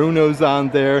center, Bruno's on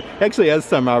there. Actually has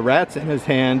some rats in his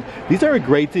hand. These are a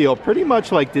great deal, pretty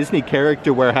much like Disney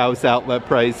Character Warehouse outlet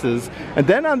prices. And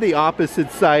then on the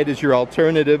opposite side is your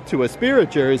alternative to a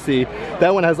Spirit jersey.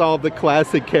 That one has all of the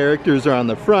classic characters are on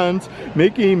the front.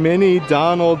 Mickey, Minnie,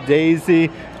 Donald,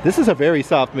 Daisy. This is a very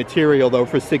soft material though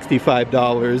for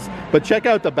 $65, but check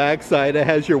out the backside. It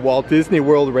has your Walt Disney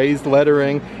World raised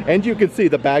lettering, and you can see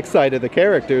the backside of the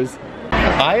characters.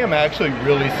 I am actually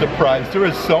really surprised. There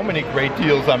are so many great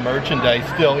deals on merchandise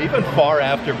still, even far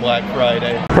after Black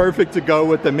Friday. Perfect to go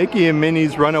with the Mickey and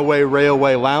Minnie's Runaway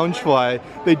Railway Loungefly.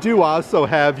 They do also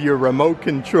have your remote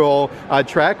control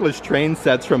trackless train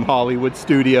sets from Hollywood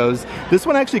Studios. This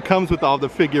one actually comes with all the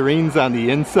figurines on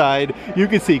the inside. You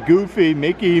can see Goofy,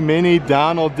 Mickey, Minnie,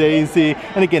 Donald, Daisy,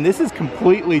 and again, this is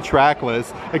completely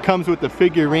trackless. It comes with the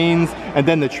figurines and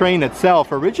then the train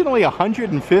itself. Originally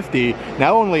 $150,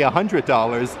 now only $100.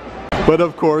 But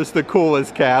of course, the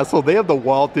coolest castle, they have the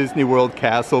Walt Disney World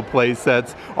Castle play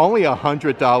sets, only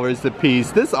 $100 a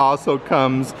piece. This also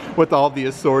comes with all the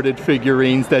assorted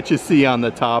figurines that you see on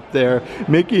the top there.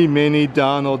 Mickey, Minnie,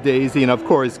 Donald, Daisy, and of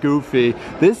course Goofy.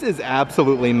 This is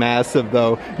absolutely massive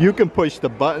though. You can push the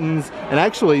buttons and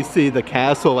actually see the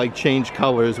castle like change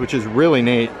colors, which is really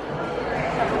neat.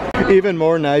 Even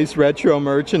more nice retro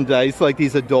merchandise like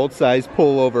these adult-sized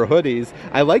pullover hoodies.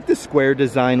 I like the square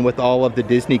design with all of the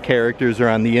Disney characters are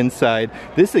on the inside.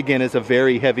 This again is a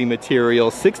very heavy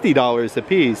material, $60 a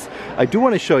piece. I do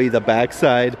want to show you the back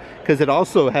side because it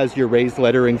also has your raised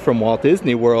lettering from Walt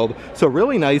Disney World, so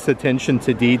really nice attention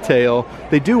to detail.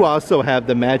 They do also have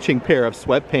the matching pair of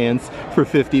sweatpants for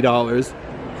 $50.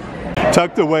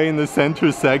 Tucked away in the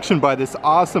center section by this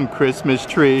awesome Christmas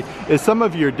tree is some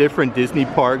of your different Disney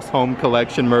Parks home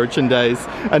collection merchandise.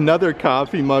 Another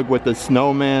coffee mug with the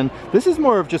snowman. This is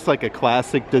more of just like a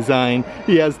classic design.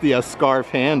 He has the scarf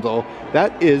handle.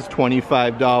 That is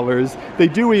 $25. They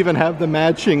do even have the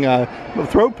matching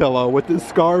throw pillow with the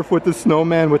scarf, with the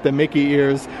snowman, with the Mickey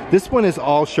ears. This one is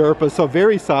all Sherpa, so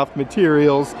very soft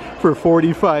materials for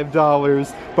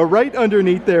 $45. But right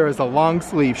underneath there is a long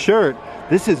sleeve shirt.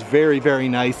 This is very, very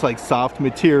nice, like soft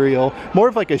material, more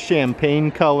of like a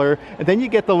champagne color. And then you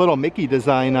get the little Mickey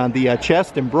design on the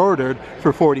chest embroidered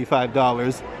for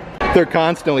 $45. They're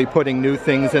constantly putting new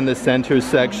things in the center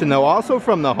section, though. Also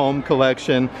from the home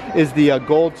collection is the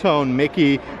gold tone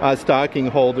Mickey stocking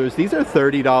holders. These are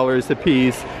 $30 a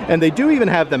piece, and they do even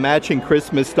have the matching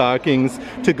Christmas stockings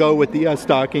to go with the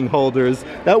stocking holders.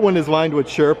 That one is lined with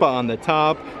Sherpa on the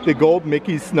top, the gold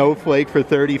Mickey snowflake for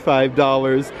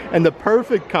 $35, and the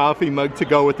perfect coffee mug to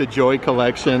go with the Joy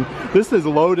collection. This is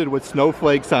loaded with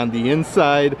snowflakes on the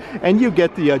inside, and you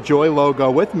get the Joy logo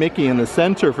with Mickey in the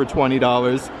center for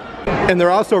 $20. And they're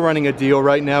also running a deal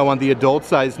right now on the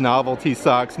adult-sized novelty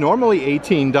socks. Normally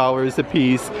 $18 a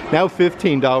piece, now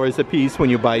 $15 a piece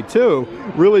when you buy two.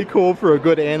 Really cool for a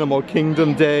good Animal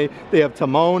Kingdom day. They have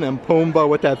Timon and Pumbaa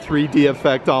with that 3D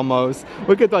effect almost.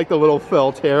 Look at like the little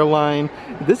felt hairline.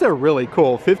 These are really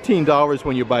cool. $15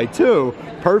 when you buy two.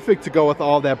 Perfect to go with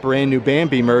all that brand new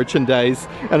Bambi merchandise.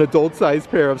 An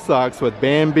adult-sized pair of socks with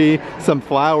Bambi, some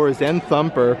flowers, and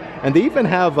Thumper. And they even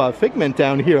have Figment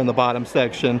down here in the bottom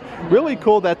section. Really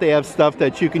cool that they have stuff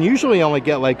that you can usually only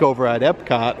get like over at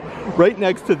Epcot. Right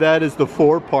next to that is the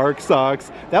 4 Park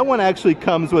socks. That one actually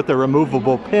comes with a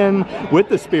removable pin with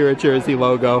the Spirit Jersey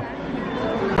logo.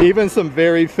 Even some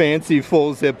very fancy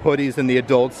full zip hoodies in the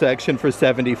adult section for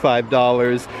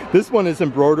 $75. This one is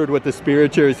embroidered with the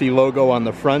Spirit Jersey logo on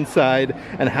the front side.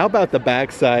 And how about the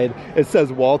back side? It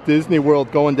says Walt Disney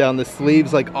World going down the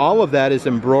sleeves. Like all of that is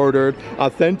embroidered.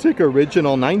 Authentic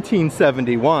original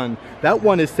 1971. That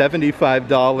one is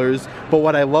 $75. But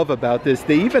what I love about this,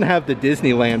 they even have the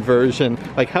Disneyland version.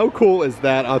 Like how cool is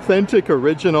that? Authentic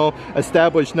original,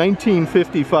 established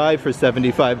 1955 for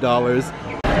 $75.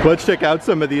 Let's check out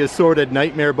some of the assorted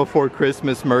Nightmare Before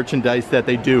Christmas merchandise that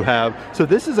they do have. So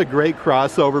this is a great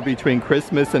crossover between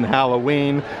Christmas and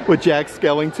Halloween with Jack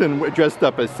Skellington dressed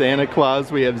up as Santa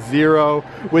Claus. We have Zero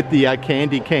with the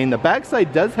candy cane. The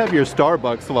backside does have your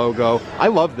Starbucks logo. I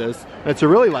love this. It's a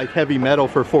really like heavy metal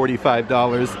for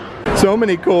 $45. So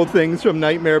many cool things from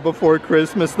Nightmare Before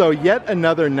Christmas, though. Yet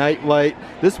another nightlight.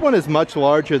 This one is much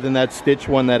larger than that Stitch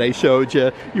one that I showed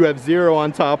you. You have Zero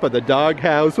on top of the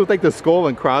doghouse with like the skull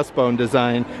and crossbone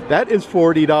design. That is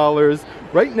 $40.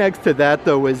 Right next to that,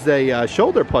 though, is a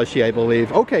shoulder plushie, I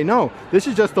believe. Okay, no, this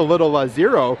is just a little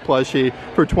Zero plushie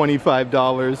for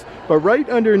 $25. But right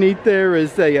underneath there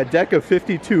is a deck of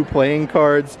 52 playing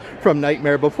cards from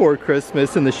Nightmare Before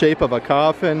Christmas in the shape of a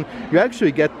coffin. You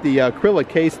actually get the acrylic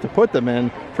case to put them in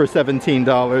for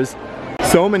 $17.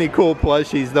 So many cool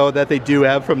plushies, though, that they do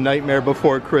have from Nightmare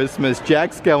Before Christmas.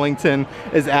 Jack Skellington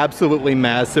is absolutely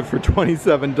massive for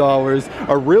 $27.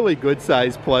 A really good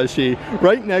size plushie.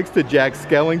 Right next to Jack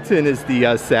Skellington is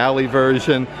the Sally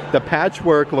version. The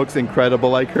patchwork looks incredible,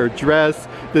 like her dress.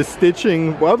 The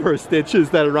stitching of her stitches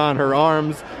that are on her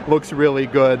arms looks really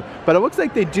good. But it looks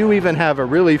like they do even have a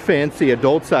really fancy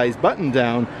adult-sized button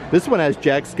down. This one has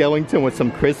Jack Skellington with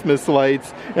some Christmas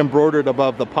lights embroidered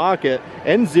above the pocket,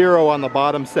 and Zero on the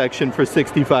bottom section for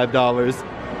 $65.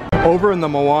 Over in the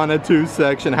Moana 2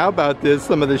 section, how about this?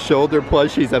 Some of the shoulder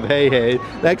plushies of Hey Hey.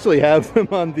 They actually have them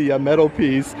on the metal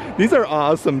piece. These are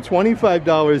awesome,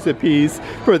 $25 a piece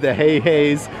for the Hey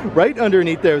Heys. Right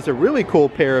underneath there's a really cool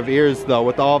pair of ears, though,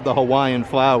 with all of the Hawaiian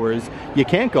flowers. You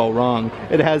can't go wrong.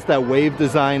 It has that wave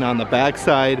design on the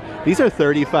backside. These are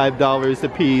 $35 a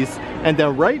piece. And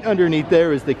then right underneath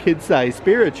there is the kid-size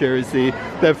Spirit Jersey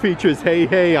that features Hey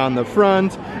Hey on the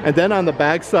front. And then on the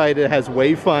backside it has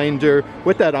Wayfinder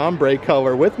with that ombre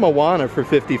color with Moana for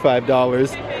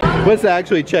 $55. Let's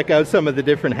actually check out some of the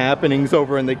different happenings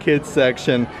over in the kids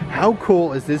section. How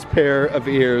cool is this pair of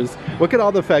ears? Look at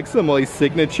all the facsimile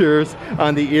signatures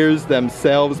on the ears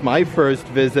themselves. My first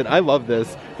visit. I love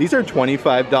this. These are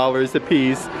 $25 a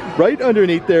piece. Right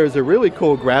underneath there is a really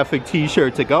cool graphic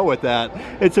t-shirt to go with that.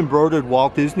 It's embroidered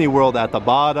Walt Disney World at the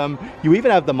bottom. You even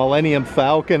have the Millennium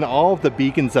Falcon, all of the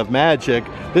beacons of magic.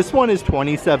 This one is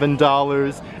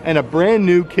 $27 and a brand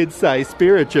new kid-size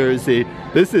Spirit jersey.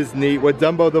 This is neat with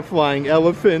Dumbo the Flying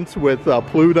Elephant with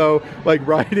Pluto like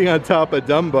riding on top of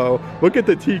Dumbo. Look at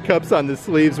the teacups on the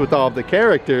sleeves with all of the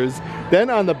characters. Then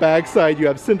on the back side you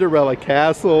have Cinderella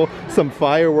Castle, some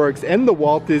fireworks, and the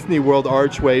Walt Disney World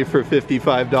archway for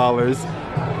 $55.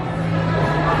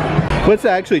 Let's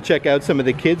actually check out some of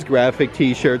the kids graphic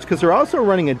t-shirts because they're also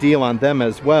running a deal on them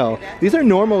as well. These are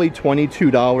normally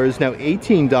 $22, now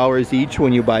 $18 each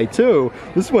when you buy two.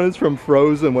 This one is from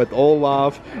Frozen with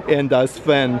Olaf and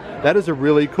Sven. That is a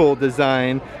really cool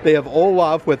design. They have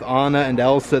Olaf with Anna and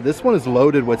Elsa. This one is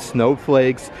loaded with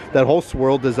snowflakes. That whole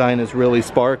swirl design is really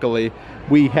sparkly.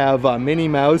 We have Minnie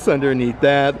Mouse underneath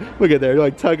that. Look at there,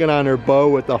 like tugging on her bow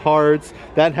with the hearts.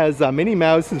 That has Minnie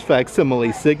Mouse's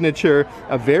facsimile signature,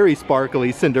 a very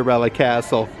sparkly Cinderella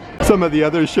castle. Some of the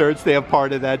other shirts they have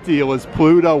part of that deal is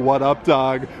Pluto, what up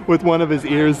dog, with one of his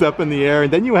ears up in the air,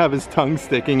 and then you have his tongue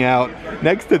sticking out.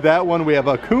 Next to that one we have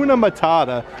Hakuna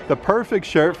Matata, the perfect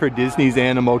shirt for Disney's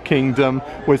Animal Kingdom,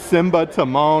 with Simba,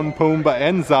 Timon, Pumbaa,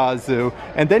 and Zazu.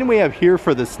 And then we have here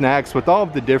for the snacks with all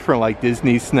of the different like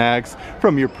Disney snacks.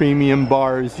 From your premium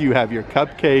bars, you have your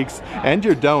cupcakes and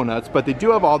your donuts, but they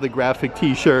do have all the graphic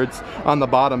t-shirts on the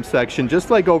bottom section, just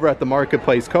like over at the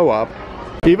Marketplace Co-op.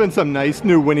 Even some nice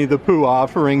new Winnie the Pooh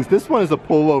offerings. This one is a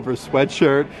pullover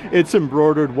sweatshirt. It's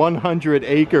embroidered 100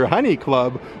 Acre Honey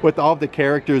Club with all the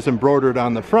characters embroidered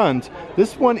on the front.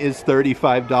 This one is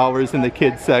 $35 in the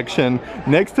kids section.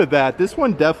 Next to that, this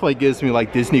one definitely gives me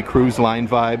like Disney Cruise Line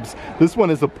vibes. This one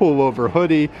is a pullover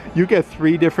hoodie. You get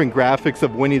 3 different graphics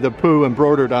of Winnie the Pooh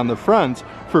embroidered on the front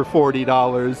for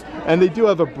 $40. And they do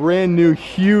have a brand new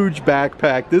huge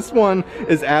backpack. This one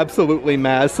is absolutely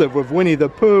massive with Winnie the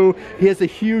Pooh. He has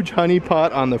a huge honey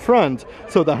pot on the front.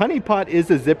 So the honey pot is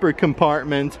a zipper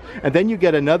compartment, and then you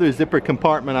get another zipper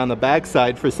compartment on the back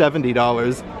side for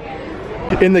 $70.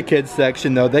 In the kids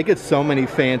section though, they get so many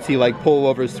fancy like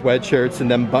pullover sweatshirts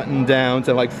and then button downs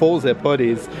and like full zip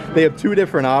hoodies. They have 2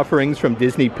 different offerings from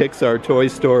Disney Pixar Toy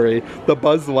Story. The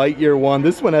Buzz Lightyear one,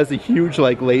 this one has a huge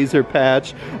like laser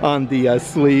patch on the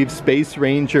sleeve. Space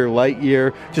Ranger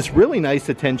Lightyear, just really nice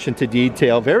attention to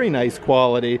detail, very nice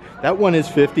quality. That one is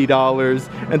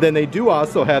 $50. And then they do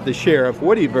also have the Sheriff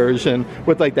Woody version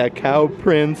with like that cow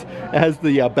print. It has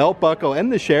the belt buckle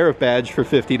and the sheriff badge for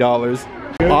 $50.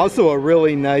 Also a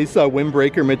really nice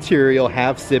windbreaker material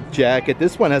half zip jacket.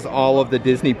 This one has all of the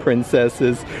Disney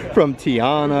princesses from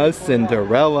Tiana,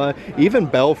 Cinderella, even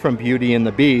Belle from Beauty and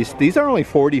the Beast. These are only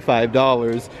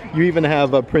 $45. You even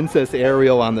have a Princess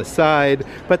Ariel on the side,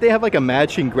 but they have like a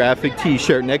matching graphic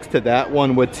t-shirt next to that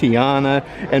one with Tiana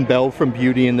and Belle from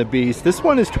Beauty and the Beast. This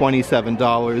one is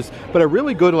 $27, but a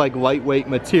really good like lightweight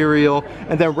material.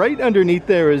 And then right underneath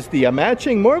there is the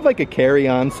matching, more of like a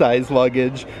carry-on size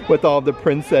luggage with all the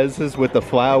princesses with the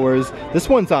flowers. This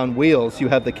one's on wheels. You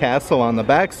have the castle on the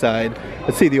backside.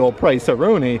 Let's see the old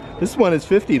price-a-rooney. This one is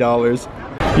 $50.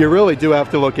 You really do have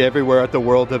to look everywhere at the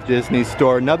World of Disney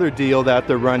store. Another deal that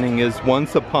they're running is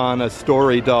Once Upon a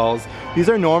Story dolls. These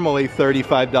are normally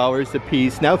 $35 a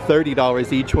piece, now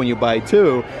 $30 each when you buy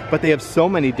 2, but they have so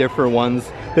many different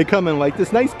ones. They come in like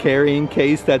this nice carrying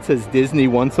case that says Disney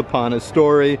Once Upon a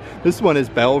Story. This one is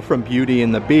Belle from Beauty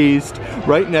and the Beast.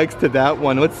 Right next to that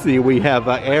one, let's see, we have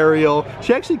Ariel.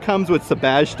 She actually comes with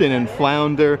Sebastian and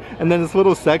Flounder, and then this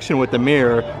little section with the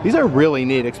mirror. These are really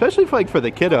neat, especially for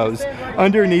the kiddos.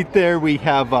 Underneath there we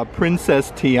have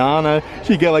Princess Tiana.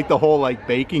 She get like the whole like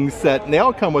baking set, and they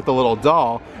all come with a little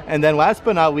doll. And then last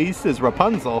but not least is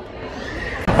Rapunzel.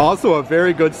 Also a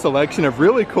very good selection of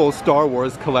really cool Star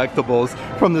Wars collectibles.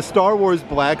 From the Star Wars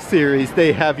Black Series,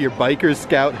 they have your Biker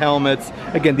Scout helmets.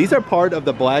 Again, these are part of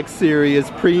the Black Series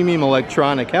premium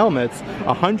electronic helmets.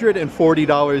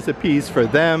 $140 a piece for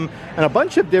them, and a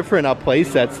bunch of different play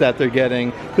sets that they're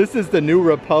getting. This is the New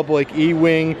Republic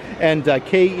E-Wing and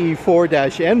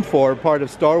KE-4-N4, part of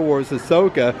Star Wars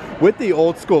Ahsoka, with the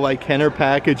old school like Kenner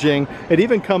packaging. It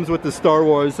even comes with the Star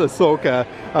Wars Ahsoka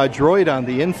droid on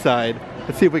the inside.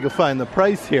 Let's see if we can find the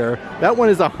price here. That one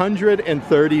is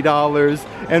 $130.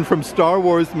 And from Star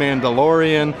Wars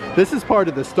Mandalorian, this is part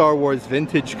of the Star Wars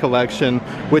Vintage Collection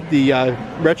with the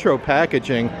retro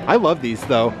packaging. I love these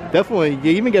though. Definitely,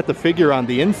 you even get the figure on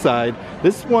the inside.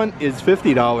 This one is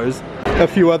 $50. A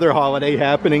few other holiday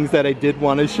happenings that I did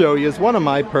want to show you is one of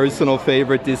my personal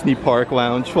favorite Disney Park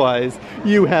Loungeflies.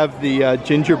 You have the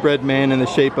gingerbread man in the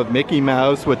shape of Mickey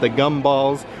Mouse with the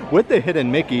gumballs with the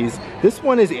hidden Mickeys. This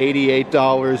one is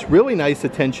 $88. Really nice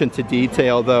attention to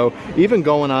detail though, even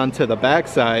going on to the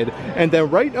backside. And then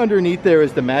right underneath there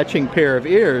is the matching pair of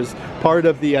ears, part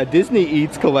of the Disney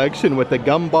Eats collection with the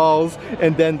gumballs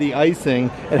and then the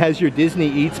icing. It has your Disney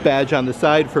Eats badge on the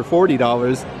side for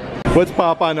 $40. Let's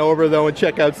pop on over though and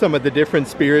check out some of the different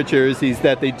Spirit jerseys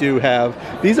that they do have.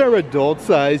 These are adult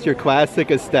size, your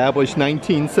classic established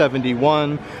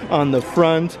 1971 on the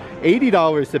front.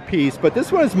 $80 a piece, but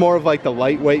this one is more of like the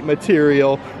lightweight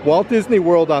material. Walt Disney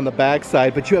World on the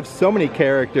backside, but you have so many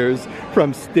characters.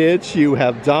 From Stitch, you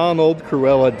have Donald,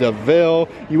 Cruella de Vil,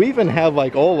 you even have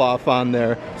like Olaf on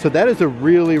there. So that is a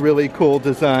really, really cool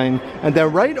design. And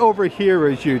then right over here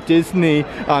is your Disney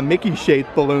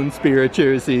Mickey-shaped balloon Spirit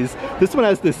jerseys. This one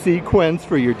has the sequence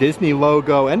for your Disney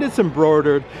logo, and it's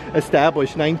embroidered,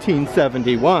 established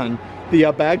 1971. The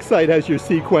backside has your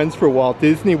sequence for Walt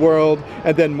Disney World,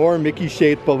 and then more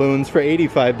Mickey-shaped balloons for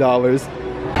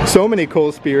 $85. So many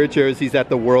cool Spirit jerseys at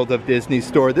the World of Disney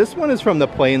store. This one is from the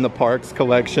Play in the Parks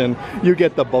collection. You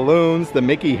get the balloons, the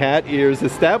Mickey hat ears,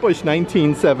 established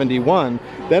 1971.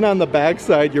 Then on the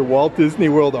backside, your Walt Disney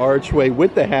World archway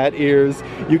with the hat ears.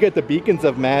 You get the Beacons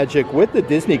of Magic with the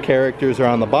Disney characters are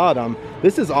on the bottom.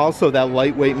 This is also that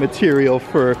lightweight material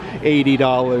for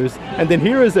 $80. And then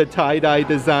here is a tie-dye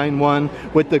design one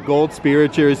with the gold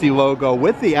Spirit jersey logo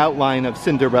with the outline of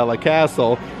Cinderella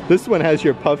Castle. This one has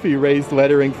your puffy raised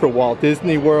lettering for Walt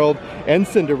Disney World and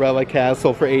Cinderella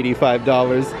Castle for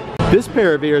 $85. This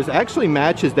pair of ears actually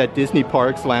matches that Disney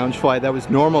Parks Loungefly that was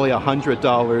normally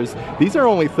 $100. These are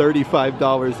only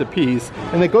 $35 a piece,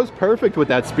 and it goes perfect with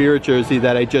that Spirit jersey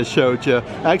that I just showed you.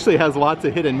 Actually has lots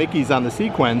of hidden Mickeys on the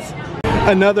sequence.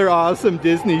 Another awesome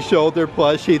Disney shoulder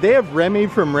plushie. They have Remy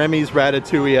from Remy's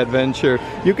Ratatouille Adventure.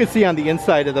 You can see on the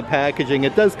inside of the packaging,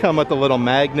 it does come with a little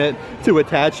magnet to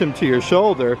attach him to your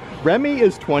shoulder. Remy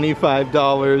is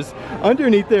 $25.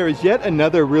 Underneath there is yet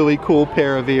another really cool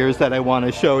pair of ears that I want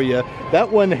to show you.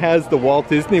 That one has the Walt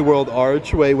Disney World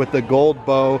archway with the gold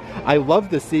bow. I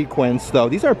love the sequence though.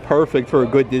 These are perfect for a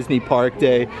good Disney park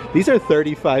day. These are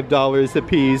 $35 a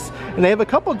piece, and they have a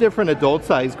couple different adult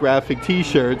size graphic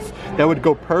t-shirts that would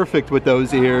go perfect with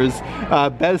those ears.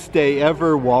 Best Day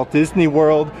Ever, Walt Disney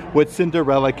World with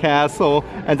Cinderella Castle.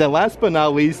 And then last but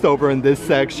not least, over in this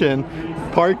section,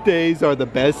 park days are the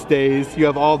best days. You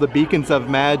have all the Beacons of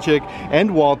Magic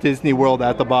and Walt Disney World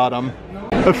at the bottom.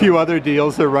 A few other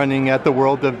deals are running at the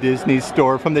World of Disney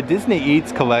store. From the Disney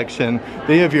Eats collection,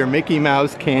 they have your Mickey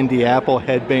Mouse candy apple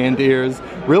headband ears.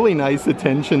 Really nice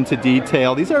attention to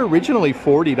detail. These are originally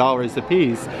 $40 a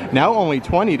piece, now only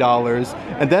 $20.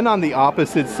 And then on the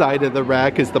opposite side of the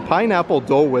rack is the pineapple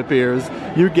Dole Whip ears.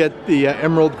 You get the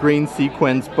emerald green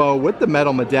sequence bow with the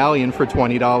metal medallion for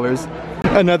 $20.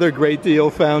 Another great deal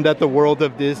found at the World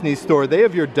of Disney store. They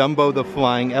have your Dumbo the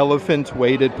Flying Elephant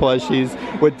weighted plushies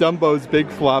with Dumbo's big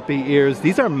floppy ears.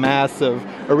 These are massive.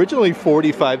 Originally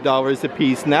 $45 a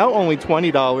piece, now only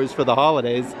 $20 for the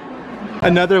holidays.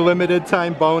 Another limited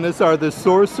time bonus are the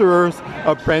Sorcerer's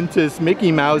Apprentice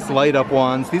Mickey Mouse light up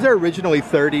wands. These are originally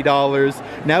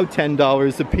 $30, now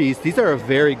 $10 a piece. These are a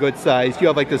very good size. You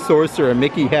have like the Sorcerer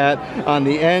Mickey hat on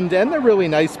the end, and the really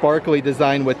nice sparkly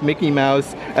design with Mickey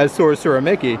Mouse as Sorcerer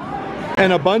Mickey.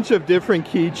 And a bunch of different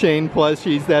keychain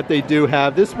plushies that they do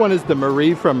have. This one is the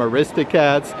Marie from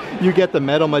Aristocats. You get the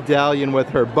metal medallion with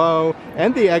her bow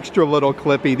and the extra little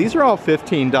clippy. These are all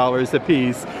 $15 a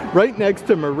piece. Right next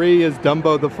to Marie is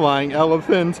Dumbo the Flying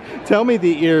Elephant. Tell me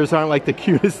the ears aren't like the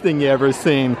cutest thing you ever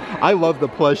seen. I love the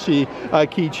plushie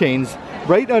keychains.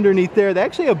 Right underneath there, they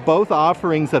actually have both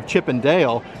offerings of Chip and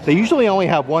Dale. They usually only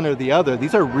have one or the other.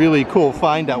 These are really cool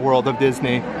find at World of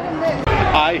Disney.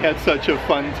 I had such a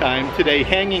fun time today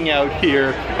hanging out here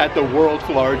at the world's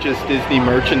largest Disney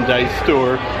merchandise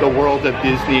store, the World of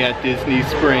Disney at Disney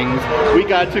Springs. We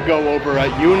got to go over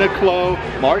at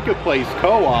Uniqlo, Marketplace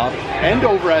Co-op, and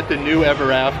over at the new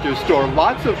Ever After store.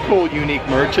 Lots of cool, unique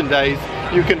merchandise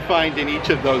you can find in each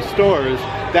of those stores.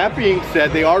 That being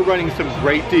said, they are running some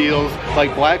great deals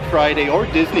like Black Friday or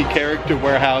Disney Character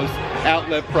Warehouse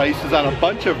outlet prices on a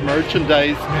bunch of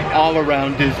merchandise all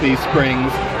around Disney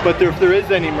Springs. But if there is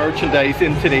any merchandise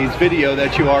in today's video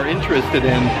that you are interested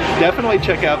in, definitely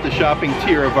check out the shopping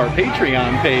tier of our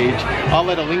Patreon page. I'll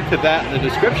let a link to that in the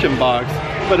description box.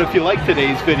 But if you like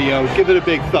today's video, give it a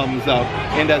big thumbs up.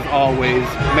 And as always,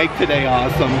 make today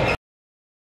awesome.